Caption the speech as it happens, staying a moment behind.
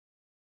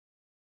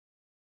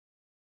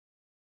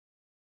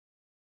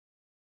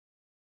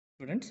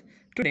Students,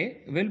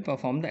 today we'll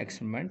perform the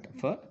experiment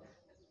for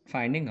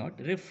finding out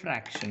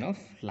refraction of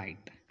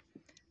light.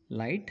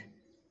 Light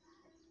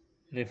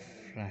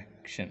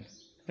refraction,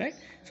 right?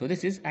 So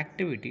this is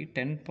activity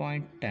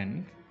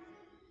 10.10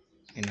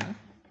 in our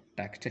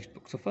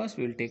textbook. So first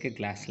we will take a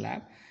glass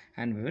slab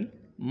and we will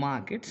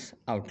mark its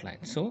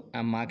outline. So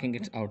I'm marking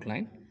its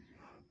outline.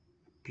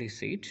 Please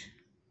see it.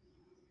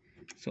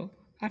 So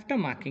after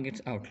marking its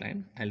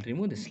outline, I'll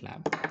remove the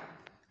slab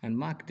and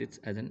mark this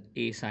as an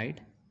A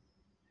side,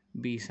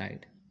 B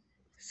side,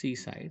 C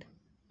side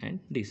and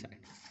D side.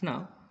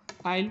 Now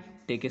I'll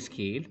take a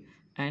scale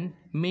and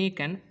make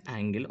an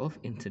angle of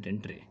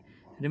incident ray.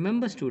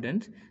 Remember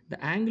students,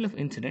 the angle of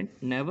incident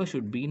never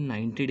should be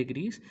 90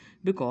 degrees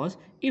because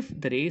if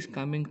the ray is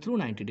coming through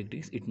 90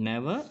 degrees, it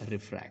never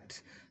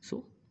refracts.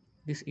 So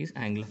this is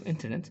angle of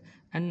incidence,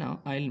 and now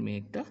I'll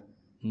make the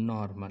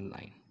normal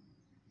line.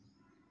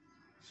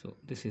 So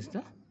this is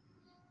the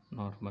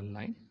normal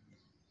line.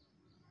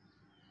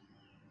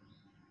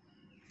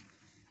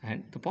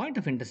 And the point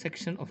of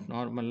intersection of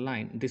normal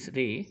line, this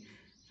ray,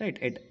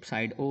 right, at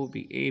side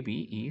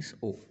AB is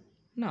O.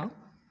 Now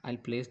I'll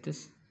place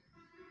this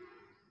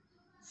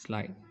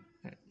slide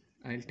and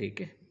I'll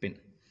take a pin.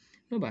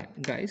 Now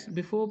guys,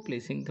 before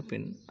placing the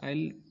pin,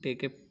 I'll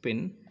take a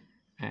pin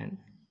and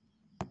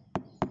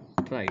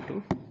try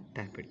to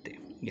tap it there.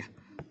 Yeah.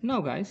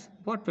 Now guys,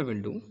 what we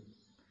will do,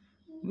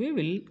 we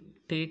will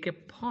take a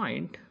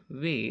point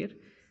where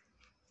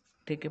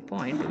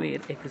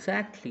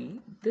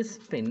exactly this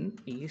pin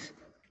is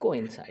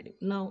coinciding.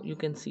 Now you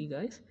can see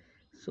guys,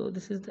 so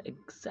this is the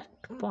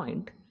exact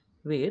point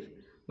where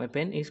my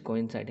pen is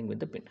coinciding with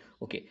the pin.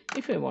 Okay,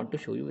 if I want to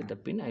show you with the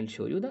pin, I'll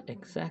show you the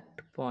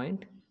exact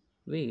point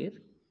where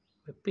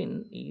my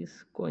pin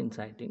is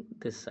coinciding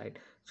this side.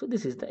 So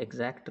this is the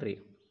exact ray.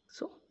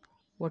 So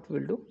what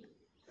we'll do,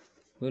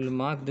 we'll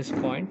mark this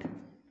point,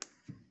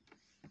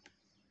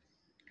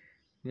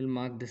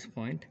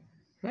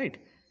 right,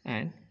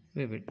 and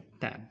we will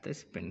tap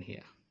this pin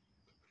here.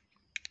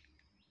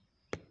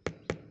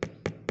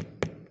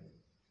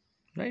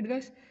 Right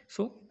guys,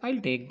 so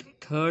I'll take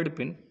the third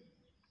pin.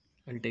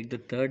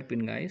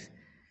 Guys.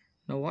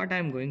 Now what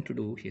I'm going to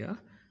do here,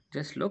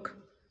 just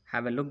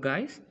have a look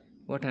guys.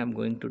 What I'm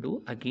going to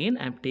do, again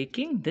I'm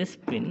taking this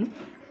pin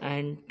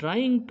and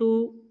trying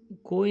to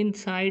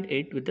coincide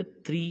it with the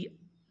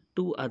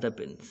two other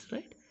pins,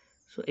 right?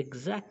 So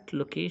exact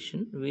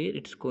location where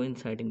it's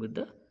coinciding with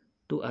the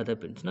two other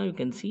pins. Now you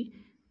can see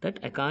that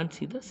I can't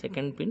see the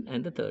second pin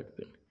and the third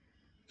pin.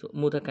 So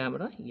move the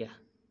camera. Yeah,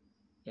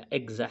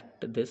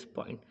 exact this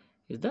point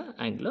is the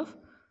angle of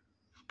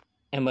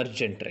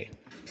emergent ray.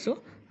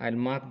 So I'll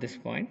mark this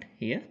point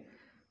here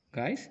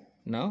guys.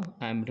 Now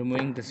I'm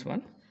removing this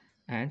one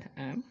and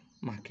I'm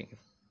marking it.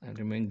 I'm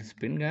removing this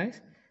pin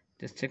guys,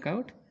 just check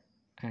out,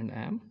 and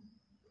I'm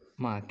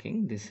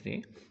marking this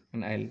ray,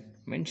 and I'll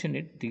mention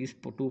it these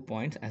 2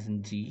 points as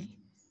in G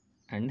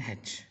and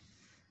H.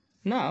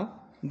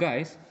 Now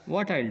guys,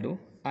 what I'll do,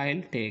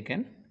 I'll take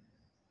an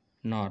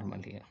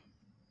normal here.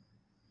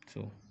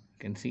 So you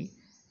can see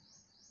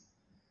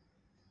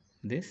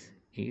this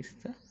is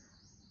the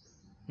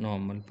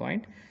normal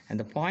point, and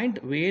the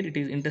point where it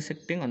is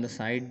intersecting on the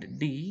side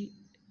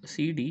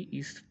CD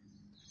is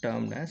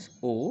termed as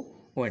O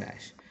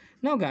dash.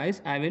 Now guys,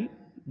 I will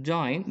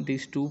join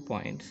these 2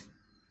 points.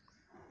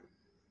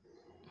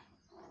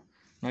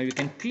 Now you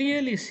can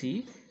clearly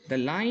see the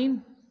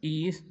line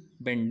is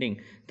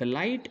bending, the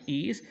light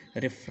is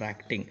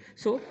refracting.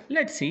 So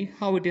let's see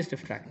how it is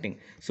refracting.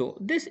 So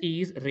this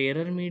is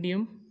rarer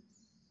medium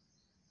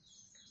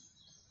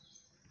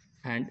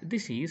and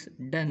this is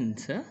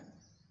denser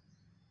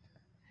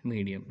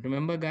medium.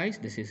 Remember guys,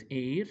 this is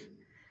air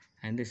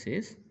and this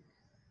is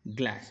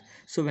glass.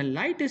 So when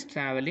light is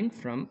traveling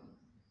from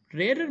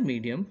rarer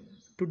medium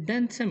to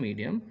denser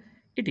medium,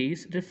 it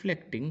is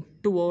reflecting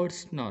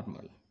towards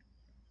normal.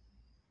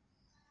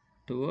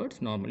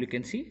 You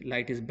can see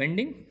light is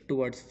bending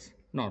towards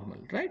normal,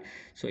 right?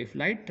 So if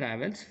light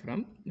travels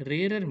from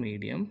rarer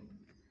medium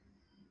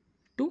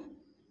to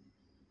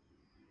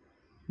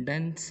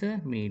denser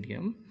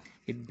medium,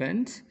 it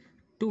bends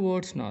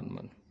towards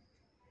normal.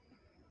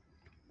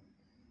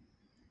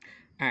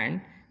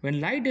 And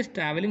when light is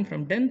traveling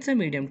from denser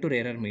medium to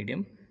rarer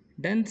medium,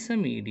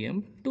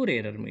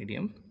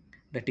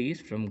 that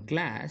is from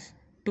glass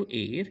to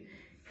air,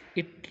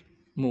 it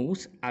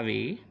moves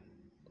away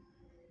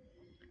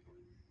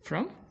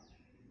from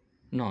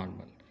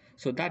normal.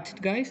 So that's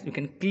it guys. You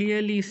can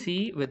clearly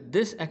see with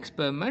this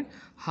experiment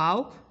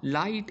how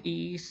light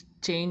is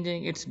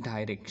changing its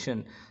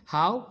direction,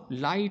 how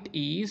light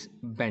is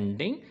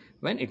bending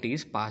when it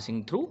is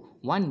passing through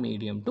one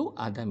medium to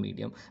other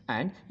medium.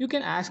 And you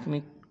can ask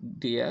me,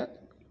 dear,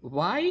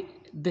 why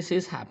this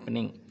is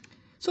happening?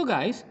 So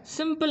guys,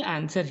 simple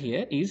answer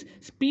here is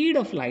speed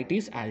of light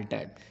is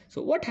altered.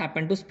 So what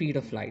happened to speed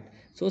of light?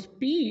 So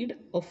speed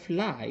of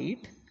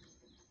light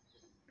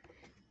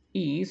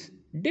is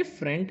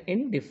different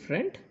in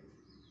different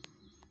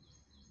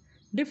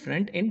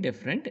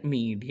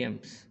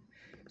mediums.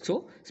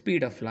 So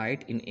speed of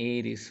light in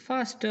air is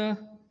faster,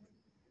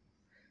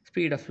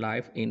 speed of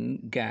light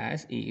in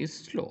gas is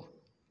slow.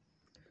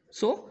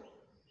 So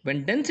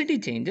when density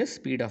changes,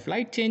 speed of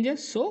light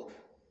changes. So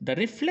the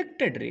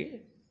reflected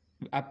ray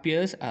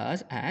appears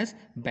as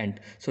bent.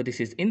 So this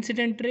is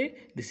incident ray,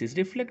 this is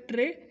reflect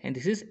ray, and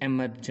this is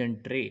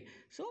emergent ray.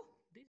 So